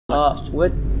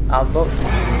What? Our boat.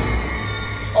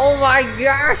 Oh my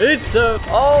god! It's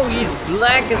Oh, he's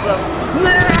black as a...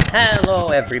 Hello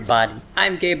everybody,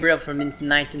 I'm Gabriel from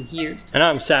Infinitum here. And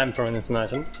I'm Sam from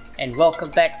Infinitum. And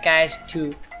welcome back guys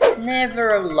to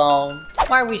Never Alone.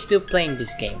 Why are we still playing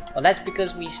this game? Well, that's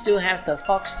because we still have the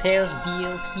Foxtales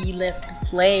DLC left to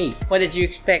play. What did you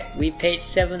expect? We paid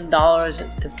 $7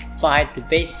 to buy the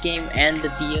base game and the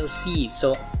DLC.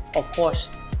 So, of course,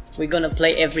 we're gonna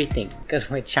play everything because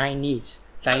we're Chinese.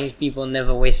 Chinese people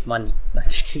never waste money. Not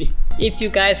just kidding. If you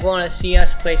guys want to see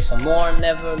us play some more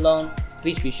Never Alone,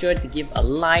 please be sure to give a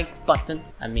like button.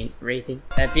 Rating.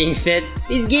 That being said,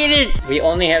 let's get it! We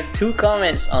only have 2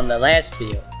 comments on the last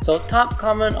video. So top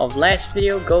comment of last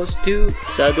video goes to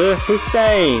Sadr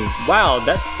Hussein. Wow,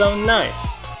 that's so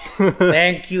nice.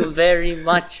 Thank you very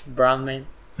much, Brahmin.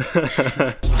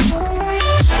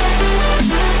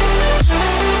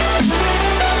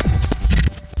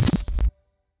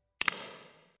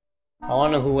 I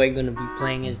wonder who we're gonna be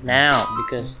playing as now,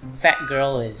 because Fat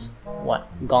Girl is, what,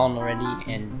 gone already,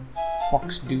 and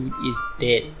Fox Dude is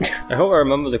dead. I hope I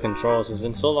remember the controls, it's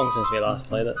been so long since we last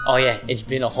played it. Oh yeah, it's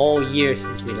been a whole year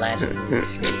since we last played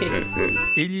this game.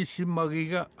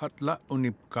 Ilisimagiga atla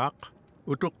unipkak,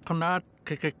 utuk kanat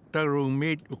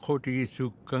kekektarumid ukoti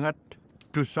sukangat,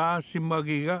 tusa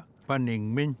simagiga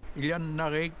paningmin, ilan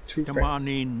narik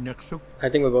tamani neksuk. I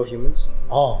think we're both humans.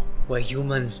 Oh, we're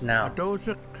humans now.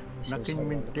 Atosik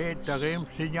nakinminte tarim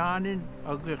sinyanin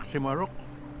agak simarok.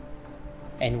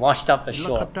 And washed up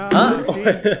ashore. Huh?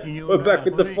 We're back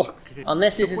with the fox.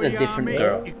 Unless this is a different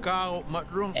girl.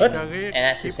 And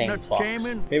that's the same fox.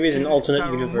 Maybe it's an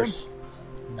alternate universe.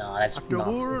 No, that's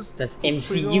nonsense. That's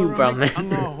MCU, bro, man.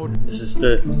 This is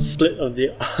the split of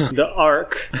the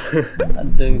arc.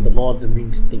 I'm doing the Lord of the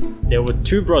Rings thing. There were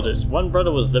 2 brothers. One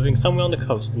brother was living somewhere on the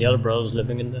coast, and the other brother was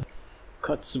living in the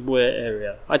Kotzebue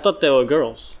area. I thought they were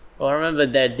girls. Well, remember,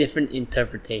 there are different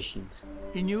interpretations.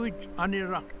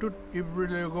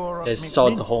 There's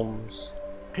Sod Holmes.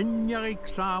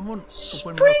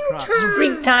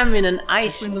 Springtime in an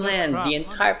iceland. The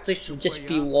entire place will just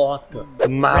be water.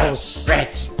 Mouse.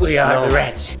 Rats. We are the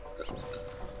rats.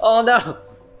 Oh no!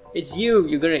 It's you.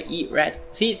 You're gonna eat rats.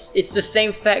 See, it's the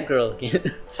same fat girl again.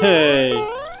 Hey.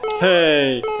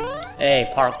 Hey. Hey,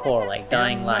 parkour like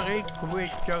Dying Light.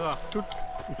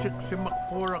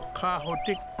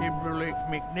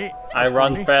 I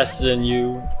run faster than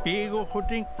you. They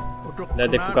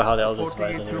forgot how the elders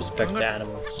survive and they respect the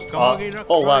animals.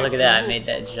 Oh wow, look at that, I made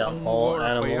that jump. All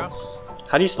animals.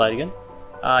 How do you slide again?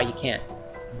 You can't.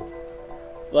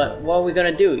 But what are we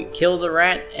gonna do? Kill the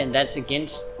rat, and that's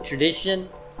against tradition?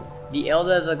 The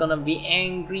elders are gonna be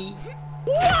angry.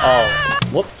 Oh,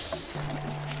 whoops.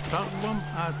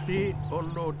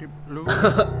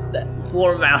 That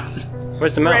poor mouse.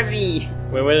 Where's the mouse? Revy.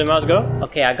 Where did the mouse go?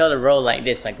 Okay, I gotta roll like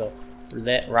this. I go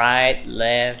right,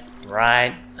 left,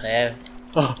 right, left.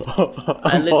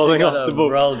 I'm falling off the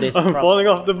boat. Roll this I'm falling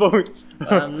off the boat.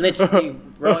 I'm literally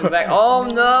rolling back. Oh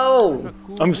no!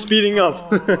 I'm speeding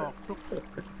up.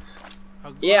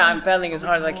 Yeah, I'm paddling as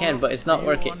hard as I can, but it's not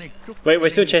working. Wait, we're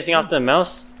still chasing after the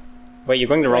mouse? Wait, you're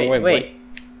going the wrong way. Wait.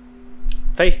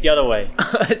 Face the other way.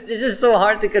 This is so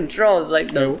hard to control. It's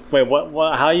like the... Wait,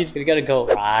 what? How you... You gotta go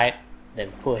right,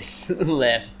 then push.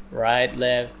 Left, right,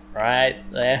 left, right,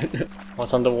 left.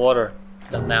 What's underwater?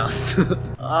 The mouse.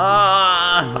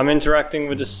 Ah! I'm interacting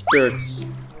with the spirits.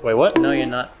 Wait, what? No, you're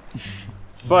not.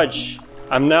 Fudge.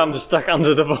 I'm just stuck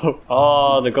under the boat.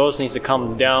 Oh, the ghost needs to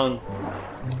come down.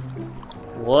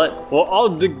 What? Well, oh,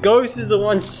 the ghost is the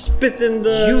one spitting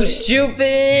the... You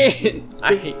stupid!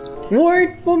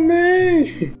 Wait for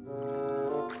me!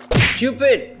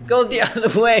 Stupid! Go the other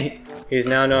way! He's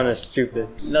now known as stupid.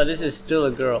 No, this is still a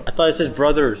girl. I thought it says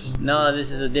brothers. No,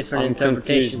 this is a different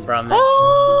interpretation, bro, man.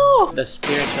 Oh! The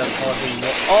spirits are causing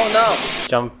more. Oh no!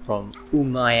 Jump from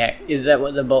Umayak. Is that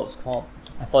what the boat's called?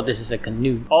 I thought this is a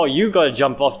canoe. Oh, you gotta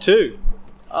jump off too.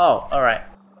 Oh, alright.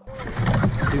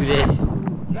 Do this.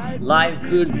 Life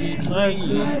could be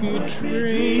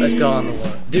dream. Let's go on the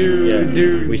water.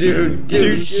 Do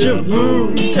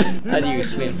shaboom. How do you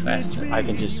swim faster? I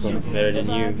can just swim better than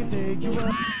you.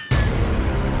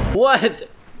 What?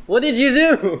 What did you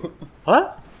do?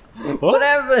 What? What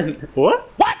happened? What?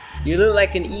 You look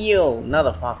like an eel, not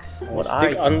a fox. What are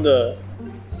Stick you? under.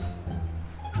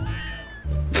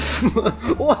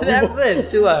 What happened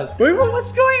to us? Wait,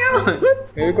 What's going on?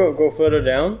 Maybe go further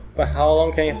down. But how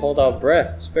long can you hold our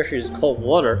breath? Especially this cold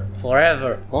water.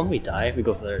 Forever. Won't we die if we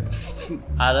go further?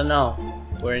 I don't know.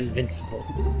 We're invincible.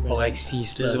 Or like sea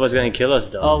This is what's gonna kill us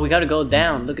though. Oh, we gotta go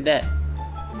down. Look at that.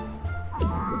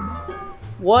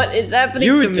 What is happening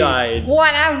You to me? died.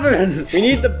 What happened? We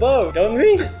need the boat, don't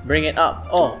we? Bring it up.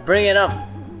 Oh, bring it up.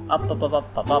 Up, up, up,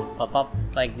 up, up, up, up, up.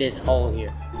 Like this hole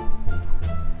here.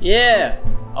 Yeah.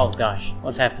 Oh gosh,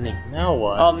 what's happening? Now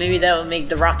what? Oh, maybe that will make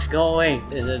the rocks go away.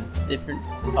 There's a different...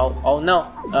 Oh no.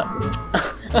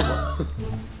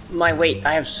 My weight.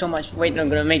 I have so much weight I'm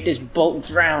gonna make this boat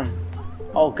drown.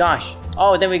 Oh gosh.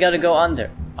 Oh, then we gotta go under.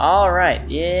 Alright,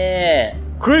 yeah.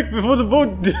 Quick, before the boat...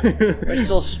 We're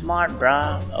so smart,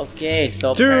 bruh. Okay,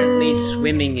 so apparently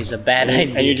swimming is a bad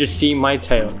idea. And you just see my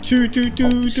tail. Stupid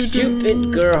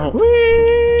girl.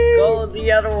 Whee! Go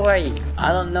the other way.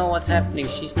 I don't know what's happening.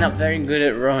 She's not very good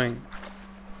at rowing.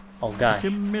 Oh gosh. Oh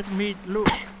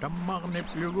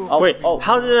wait,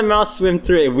 how did the mouse swim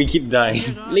through it if we keep dying?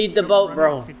 Lead the boat,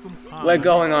 bro. We're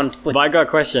going on foot. But I got a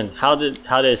question. How did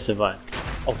it survive?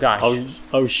 Oh gosh.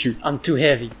 Oh shoot. I'm too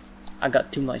heavy. I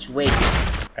got too much weight.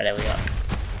 Alright, there we go.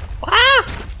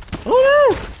 Ah!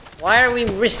 Oh no! Why are we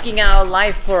risking our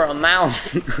life for a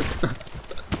mouse?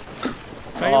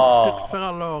 Oh.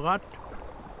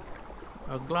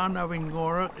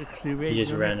 He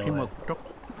just ran away.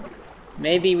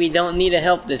 Maybe we don't need to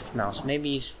help this mouse.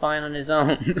 Maybe he's fine on his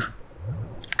own.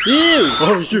 Ew!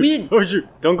 Oh shoot! Oh shoot!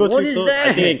 Don't go What too is close. that?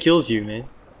 I think it kills you, man.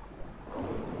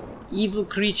 Evil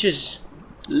creatures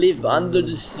live under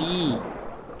the sea.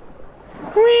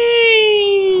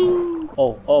 Whee!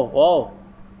 Oh, oh, oh.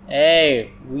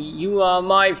 Hey, you are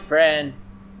my friend.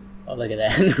 Oh, look at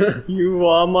that. You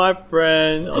are my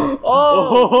friend.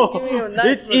 Oh, give me a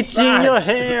nice it's itching massage. your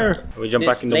hair. We jump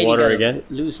This back in the lady water got again.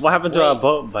 loose What happened to our weight.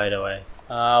 boat, by the way?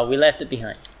 We left it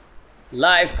behind.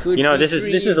 Life could You know, be this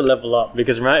is a level up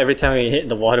because remember every time we hit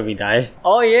the water we die.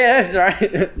 Oh yeah, that's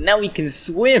right. Now we can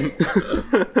swim.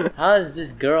 How does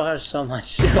this girl have so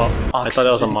much oxygen? I thought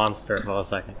that was a monster for a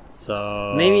second.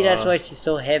 So Maybe that's why she's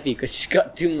so heavy, because she's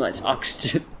got too much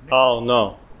oxygen. Oh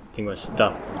no, I think we're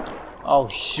stuck. Oh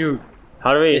shoot.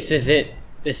 How do we? This is it.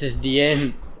 This is the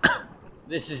end.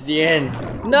 This is the end.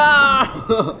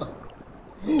 No!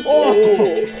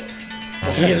 Oh!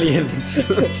 Aliens.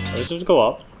 Are we supposed to go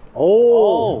up?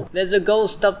 Oh, there's a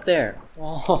ghost up there.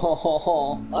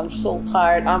 Oh, I'm so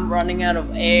tired. I'm running out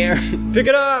of air. Pick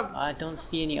it up! I don't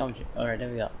see any object. Alright, there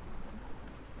we go.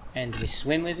 And we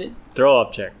swim with it? Throw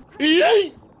object.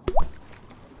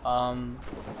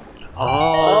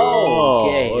 Oh,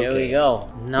 okay, there we go.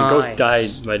 The Nice. ghost died,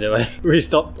 by the way. We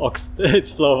stopped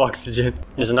its flow of oxygen.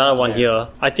 There's another one here.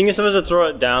 I think you're supposed to throw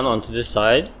it down onto this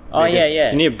side. Oh, yeah,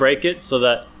 yeah. You need to break it so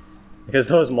that... Because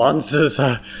those monsters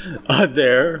are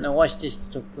there. Now watch this.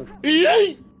 Look, look.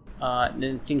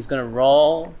 Then thing's gonna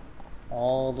roll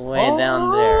all the way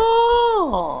down there.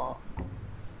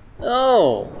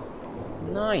 Oh,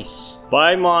 nice.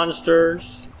 Bye,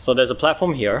 monsters. So there's a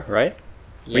platform here, right?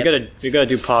 Yep. We gotta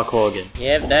do parkour again.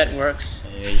 Yep, that works.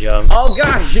 There you jump. Oh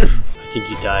gosh! I think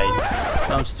you died.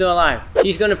 I'm still alive.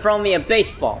 She's gonna throw me a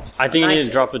baseball. I think you need Nice.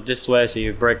 to drop it this way so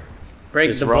you break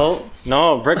this the rock. boat.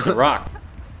 No, break the rock.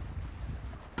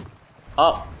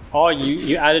 Oh, Oh,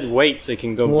 you added weight so it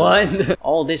can go. what?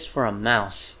 All this for a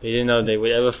mouse. They didn't know they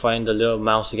would ever find the little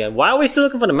mouse again. Why are we still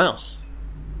looking for the mouse?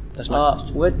 That's my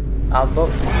question. What? Our boat.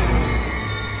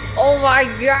 Oh my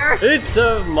god! It's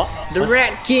a The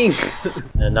Rat King.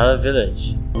 Another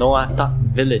village. Noatak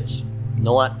village.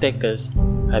 Noatekers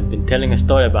have been telling a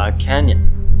story about a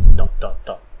canyon. Dot dot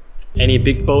dot. Any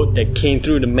big boat that came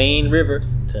through the main river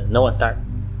to Noatak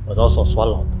was also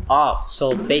swallowed. Oh,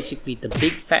 so basically the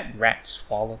big fat rat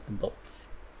swallowed the boats.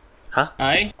 Huh?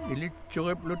 So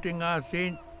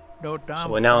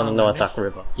we're now on the Noatak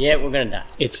River. Yeah, we're gonna die.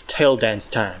 It's tail dance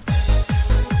time.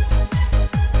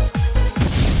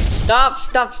 Stop,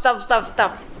 stop, stop, stop,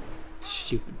 stop.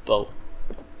 Stupid boat.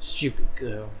 Stupid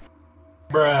girl.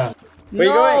 Bruh. Where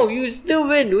you No, going? you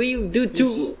stupid. Will you do too?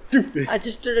 Stupid. I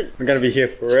just did it. We're gonna be here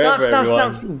forever, Stop, stop,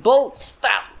 everyone. stop. Boat,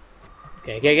 stop.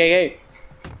 Okay.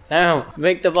 Sam,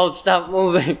 make the boat stop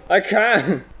moving. I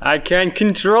can't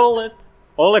control it.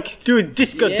 All I can do is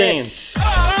disco Yes.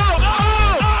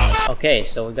 dance. Okay,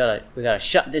 so we gotta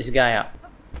shut this guy up.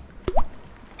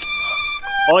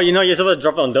 Oh, you know you're supposed to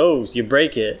drop it on those. You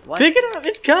break it. What? Pick it up.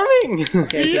 It's coming.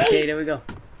 Okay, there we go.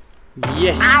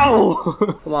 Yes. Ow!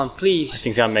 Come on, please. I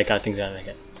think it's gonna make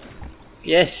it.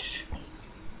 Yes.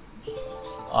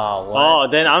 Oh, what? Oh,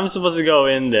 then I'm supposed to go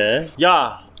in there.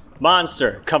 Yeah,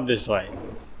 monster, come this way.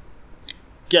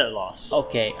 Get lost.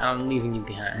 Okay, I'm leaving you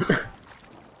behind.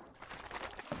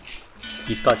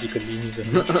 You thought you could leave me there.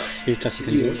 You thought you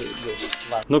could You- do it. you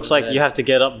slut. Looks like you have to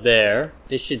get up there,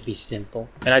 This should be simple.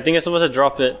 and I think it's supposed to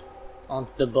drop it. On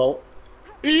the boat.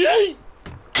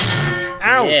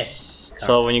 Ow! Yes.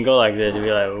 So when you go like this, you'll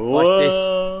be like,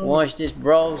 whoa. Watch this,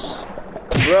 bros.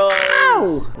 bro.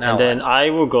 And then I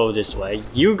will go this way.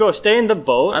 You go, stay in the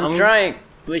boat. I'm trying,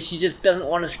 but she just doesn't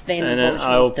want to stay in the boat. And then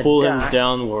I will pull him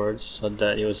downwards so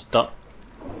that he will stop.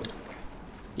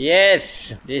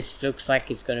 Yes, this looks like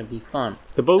it's gonna be fun.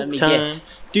 The boat Let me time. guess.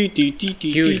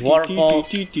 Huge waterfall.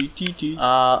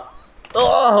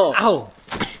 Oh! Ow!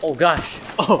 Oh gosh!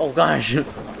 Oh gosh!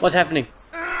 What's happening?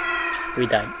 We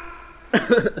died.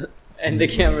 And the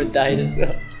camera died as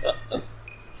well.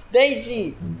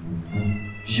 Daisy!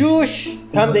 Shush!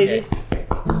 Come, Daisy.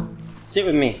 Sit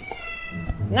with me.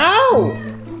 No!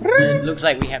 It looks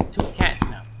like we have 2 cats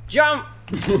now. Jump!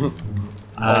 Oh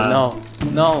no.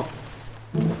 No.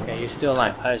 Okay, you're still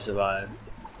alive. I survived.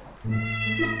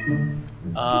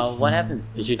 What happened?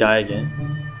 Did you die again?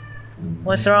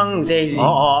 What's wrong, Daisy?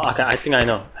 Okay, I think I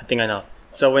know.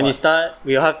 So when you start,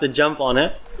 we'll have to jump on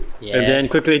it. Yes. And then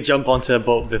quickly jump onto the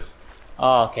boat.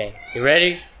 Oh, okay. You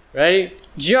ready? Ready?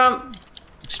 Jump!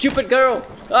 Stupid girl!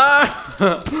 Ah!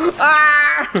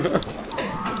 Ah!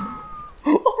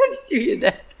 Why did you hear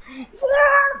that?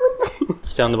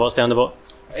 Stay on the boat, stay on the boat.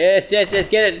 Yes, get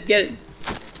it.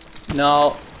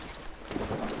 No.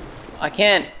 I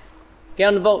can't. Get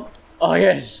on the boat. Oh,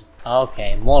 yes.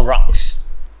 Okay, more rocks.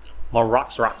 More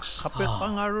rocks. Kapit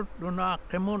pangarut duna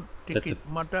kemon tikit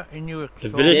mata inyo. The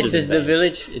village This is the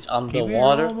village. It's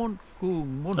underwater. I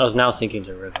was now sinking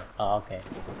to the river. Oh, okay.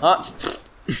 Huh?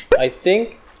 I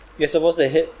think you're supposed to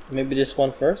hit maybe this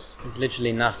one first. There's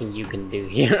literally nothing you can do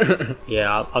here.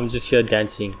 Yeah, I'm just here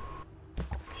dancing.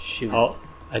 Shoot. Oh,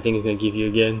 I think it's gonna give you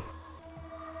again.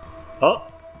 Oh.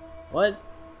 What?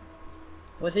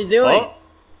 What's he doing?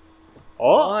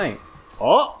 Oh.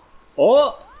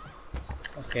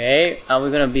 Okay, are we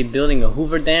gonna be building a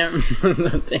Hoover Dam?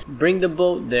 Bring the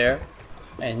boat there,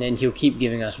 and then he'll keep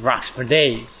giving us rocks for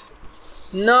days.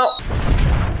 No!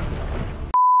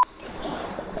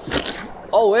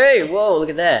 Oh, hey, whoa, look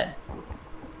at that.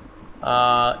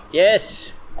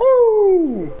 Yes.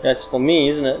 Ooh. That's for me,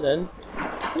 isn't it then?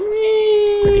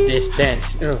 Look at this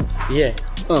dance. Yeah.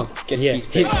 Yeah.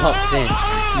 Hip hop dance.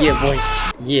 Yeah, boy.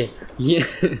 Yeah.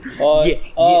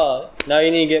 Now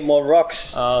you need to get more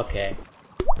rocks. Okay.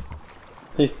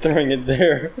 He's throwing it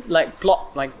there. Like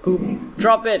plop, like poop.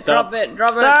 Drop it, Stop. drop it,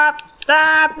 drop it.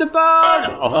 Stop the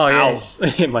boat! Oh, yes.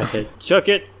 Hit my head. Chuck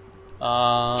it.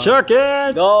 Chuck Chuck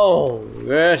it! Go!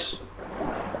 Yes!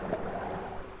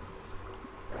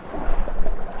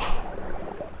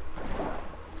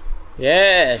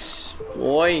 Yes!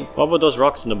 Boy! What about those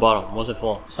rocks in the bottom? What's it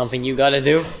for? Something you gotta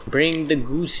do. Bring the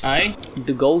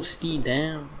ghosty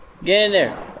down. Get in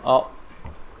there! Oh.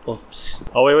 Oops.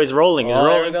 Oh wait, it's rolling. It's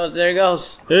rolling. There it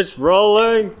goes. It's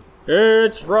rolling.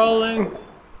 It's rolling.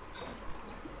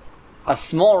 A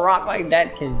small rock like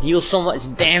that can deal so much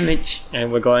damage.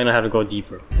 And we're going to have to go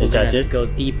deeper. Is that it? Go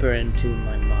deeper into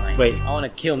my mind. Wait. I want to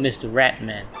kill Mr.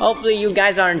 Ratman. Hopefully you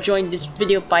guys are enjoying this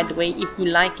video, by the way. If you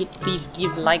like it, please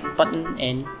give like button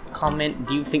and comment.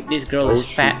 Do you think this girl is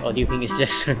fat, or do you think it's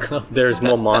just her clothes? There's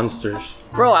more monsters.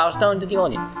 Bro, I was talking to the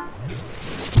audience.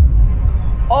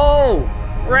 Oh!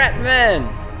 Ratman!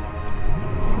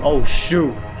 Oh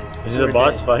shoot. This is a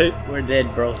boss fight? We're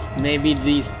dead, bros. Maybe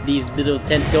these little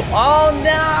tentacles. Oh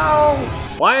no!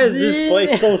 Why is this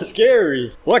place so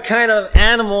scary? What kind of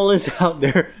animal is out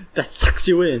there that sucks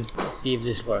you in? Let's see if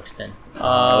this works then.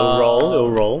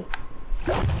 It'll roll.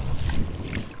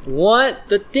 What?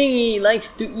 The thingy likes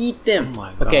to eat them. Oh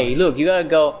my god. Okay, look, you gotta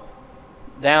go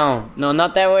down. No,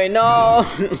 not that way. No!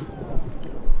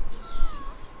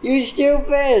 You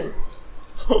stupid!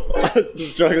 I was still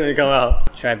struggling to come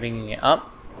out. Try bringing it up.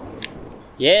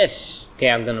 Yes. Okay,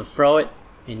 I'm gonna throw it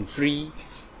in 3,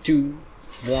 2,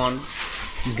 1,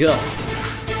 go.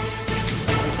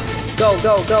 Go.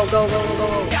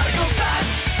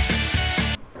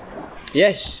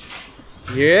 Yes.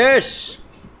 Yes.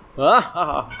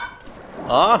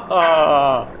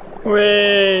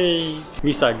 Way.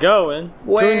 We start going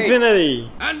to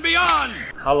infinity And beyond!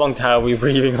 How long time are we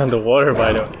breathing underwater,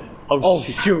 by the way? Oh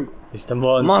shoot. It's the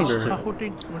monster.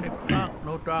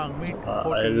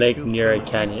 A lake near a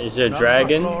canyon. Is there a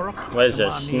dragon? What is it?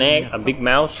 A snake? A big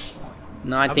mouse?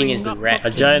 No, I think it's the rat. A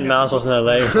giant mouse was in the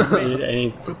lake.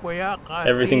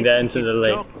 Everything that entered the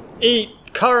lake. Eat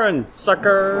current,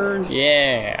 suckers!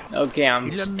 Yeah. Okay, I'm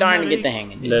starting to get the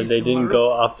hang of this. They didn't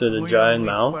go after the giant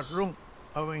mouse. We'll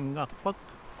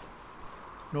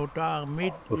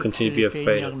continue to be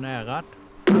afraid of.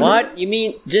 What? You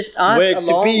mean just us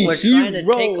alone? We're trying to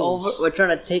take over. We're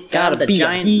trying to take down the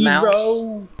giant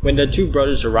mouse. When the two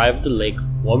brothers arrived at the lake,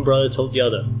 one brother told the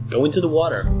other, "Go into the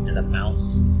water," and the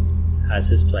mouse has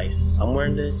his place somewhere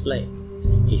in this lake.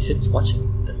 He sits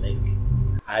watching the lake.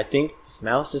 I think this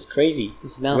mouse is crazy.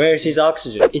 This mouse. Where's his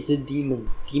oxygen? It's a demon.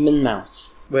 Demon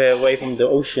mouse. We're away from the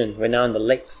ocean. We're now in the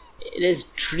lakes. It is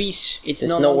trees. It's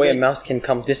There's no no way a longer- mouse can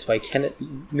come this way, can it,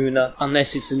 Nuna?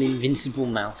 Unless it's an invincible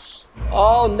mouse.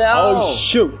 Oh no! Oh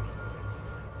shoot!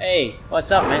 Hey,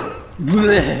 what's up, man?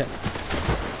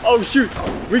 Oh shoot!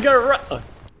 We gotta run!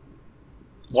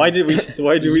 Why did we?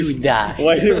 You die.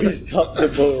 Why did we stop the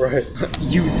boat right?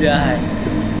 You die.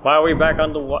 Why are we back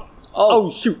on the water? Oh. Oh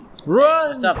shoot! Run!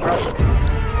 What's up, bro?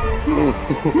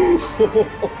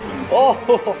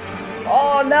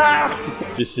 Oh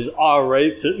no! This is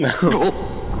R-rated now.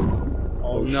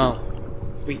 Oh no.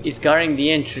 It's guarding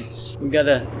the entrance. We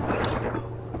gotta...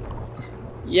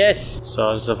 Yes! So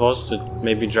I'm supposed to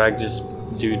maybe drag this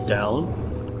dude down?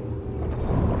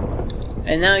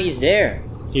 And now he's there.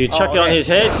 You chuck it on okay. his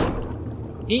head?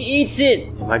 He eats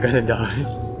it! Am I gonna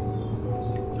die?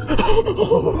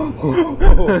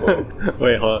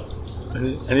 Wait, hold on.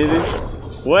 Anything?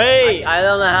 Wait! I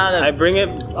don't know how to... I bring it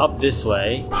up this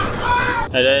way.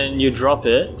 And then you drop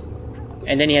it.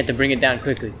 And then you have to bring it down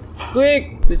quickly.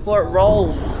 Quick! Before it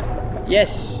rolls.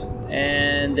 Yes.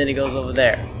 And then it goes over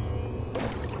there.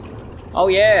 Oh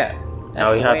yeah! That's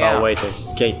Now we the have way our out. way to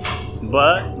escape.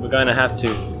 But we're gonna have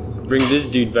to bring this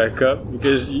dude back up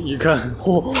because you can't.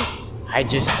 I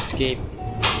just escaped.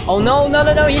 Oh no, no,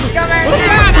 no, no, he's coming!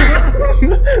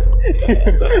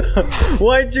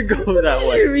 Why'd you go that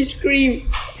way? We scream.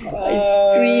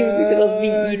 I screamed because I was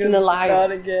being eaten alive.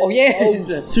 Oh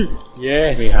yes! Shoot.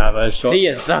 Yes! We have a shot. See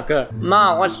ya, sucker.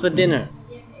 Ma, what's for dinner?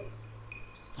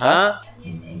 Huh?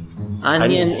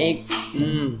 Onion, egg.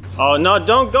 Oh no,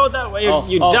 don't go that way,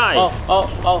 you die!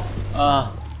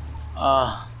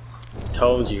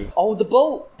 Told you. Oh, the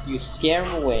boat! You scare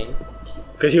him away.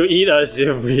 Because he'll eat us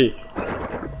if we...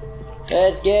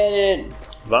 Let's get it!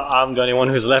 But I'm the only one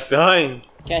who's left behind.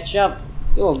 Catch up.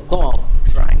 Oh, come on.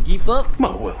 Try and keep up.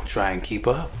 Oh, we'll try and keep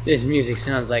up. This music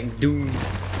sounds like doom.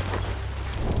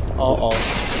 Oh.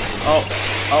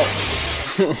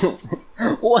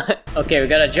 What? Okay, we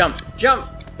gotta jump. Jump!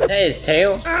 That is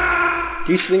tail.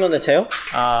 Do you swing on the tail?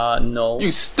 No.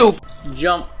 You stupid!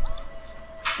 Jump.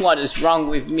 What is wrong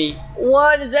with me?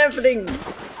 What is happening?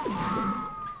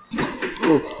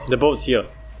 The boat's here.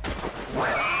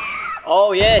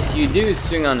 Oh yes, you do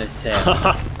swing on his tail.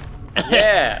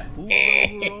 Yeah.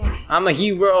 I'm a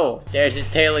hero. There's his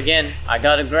tail again. I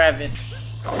gotta grab it.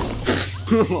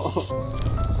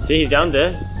 See, he's down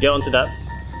there. Get onto that.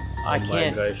 I my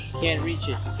can't. gosh. Can't reach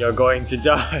it. You're going to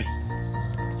die.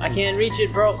 I can't reach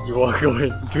it, bro. You are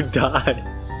going to die.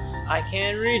 I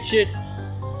can't reach it.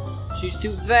 She's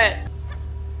too fat.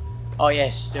 Oh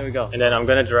yes, there we go. And then I'm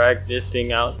gonna drag this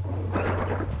thing out.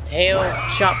 Tail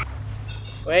chop.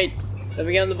 Wait, let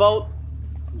me get on the boat.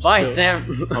 Bye, still-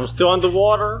 Sam. I'm still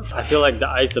underwater. I feel like the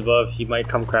ice above, he might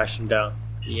come crashing down.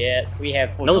 Yeah, we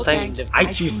have 4 No seconds. thanks. I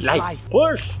choose life.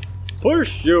 Push!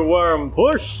 Push, you worm,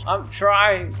 push! I'm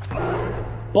trying.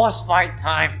 Boss fight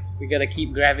time. We gotta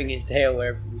keep grabbing his tail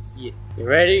wherever we see it. You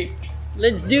ready?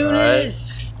 Let's do Alright.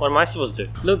 this. What am I supposed to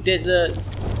do? Look, there's a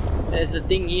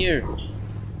thing here.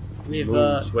 With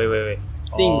Moves. Wait.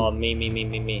 thing. Oh,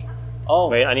 me. Oh.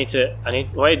 Wait,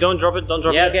 wait, don't drop it, don't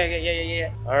drop Yeah, it. okay,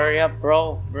 yeah. Hurry up,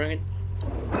 bro. Bring it.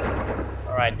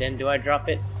 Alright, then do I drop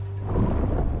it?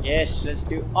 Yes, let's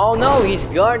do. Oh no, he's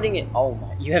guarding it. Oh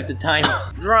my, you have the time.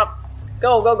 Drop.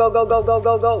 Go.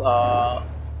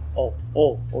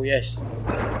 Oh, yes.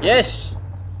 Yes.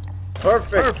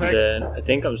 Perfect. Then I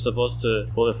think I'm supposed to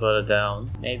pull it further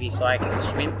down. Maybe so I can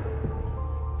swim.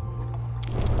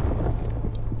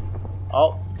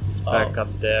 Oh. Back up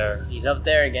there. He's up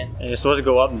there again. And you're supposed to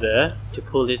go up there to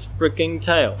pull his freaking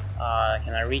tail.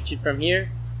 Can I reach it from here?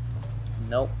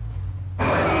 Nope.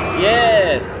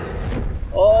 Yes.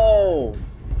 Oh.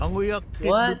 Ang uyak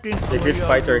What? The good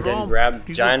fighter then grabbed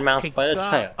giant mouse by the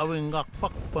tail. Awing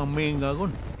gakpak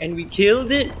pamingagon. And we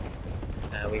killed it.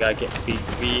 And we gotta get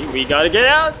we gotta get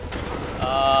out.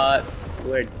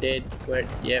 We're dead.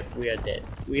 Yep, we are dead.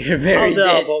 We are very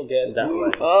dead. Won't get that way.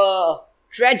 Oh,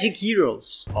 tragic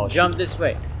heroes. Oh, Jump this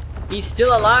way. He's still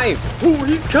alive. Ooh,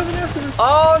 he's coming after us.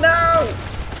 Oh no!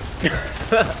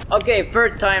 Okay,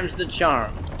 third time's the charm.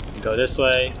 We go this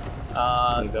way.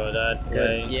 Uh, We go that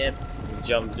good. way. Yep, We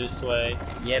jump this way.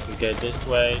 yep, We get this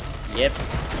way. yep.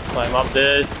 Climb up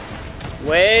this.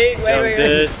 Wait. Jump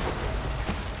this.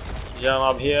 Jump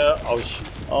up here. Oh shoot.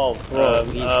 Oh, bro,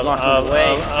 he's blocking the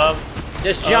way.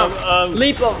 Just jump.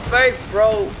 Leap of faith,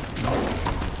 bro.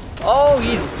 Oh,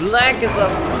 he's black as a.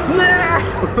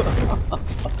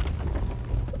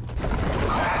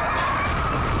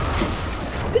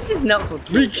 This is not for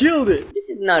kids. We killed it. This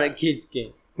is not a kid's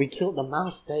game. We killed the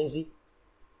mouse, Daisy.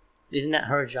 Isn't that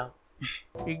her job?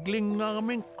 Igling nga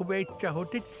kaming kubay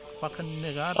chahutik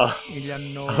pakannegat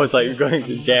ilan no. I was like, you're going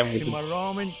to jam with him.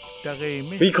 Simaramin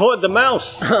tagaymi. We caught the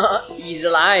mouse! He's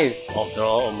alive. Oh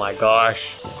no, oh my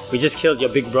gosh. We just killed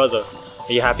your big brother.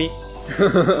 Are you happy?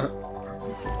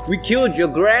 We killed your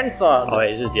grandfather. Oh,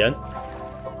 wait, is this the end?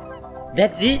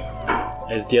 That's it?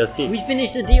 It's DLC. We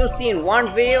finished the DLC in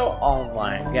one video? Oh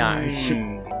my gosh.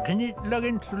 Can you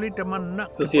login sulit naman na?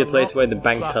 Still see a place where the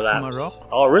bank collapsed.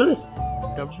 Oh, really?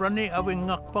 Dabrani awing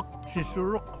ngakpak si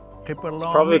suruk. It's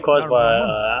probably caused by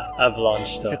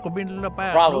avalanche though.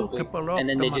 Probably. And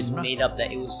then they just made up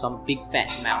that it was some big fat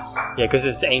mouse. Yeah, because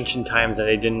it's ancient times and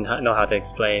they didn't know how to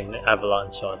explain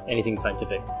avalanche or anything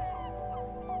scientific.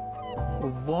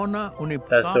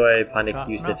 That's the way Panic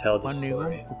used to tell the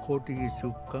story.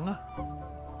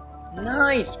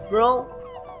 Nice, bro.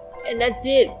 And that's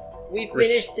it. We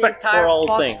finished the Respect entire for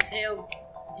all things. Foxtales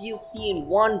DLC in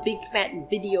one big fat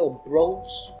video,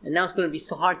 bros. And now it's gonna be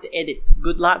so hard to edit.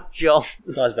 Good luck, Joe.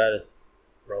 It's not as bad as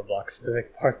Roblox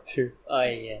Mimic Part 2. Oh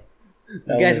yeah.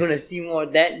 You guys wanna see more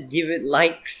of that? Give it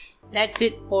likes. That's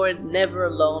it for Never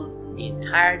Alone, the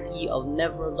entirety of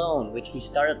Never Alone, which we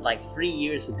started like 3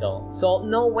 years ago. So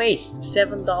no waste,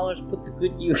 $7 put to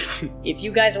good use. If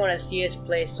you guys wanna see us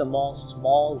play some more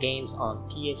small games on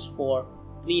PS4,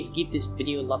 please give this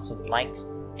video lots of likes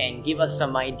and give us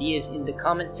some ideas in the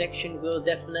comment section. We'll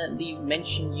definitely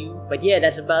mention you. But yeah,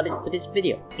 that's about it for this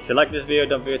video. If you like this video,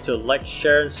 don't forget to like,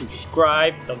 share, and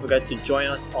subscribe. Don't forget to join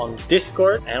us on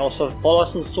Discord and also follow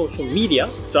us on social media.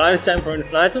 So I'm Sam from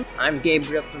Infinitum. I'm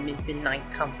Gabriel from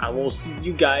Infinitum. I will see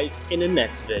you guys in the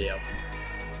next video.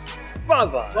 Bye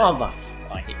bye. Bye bye.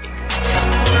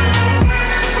 Bye.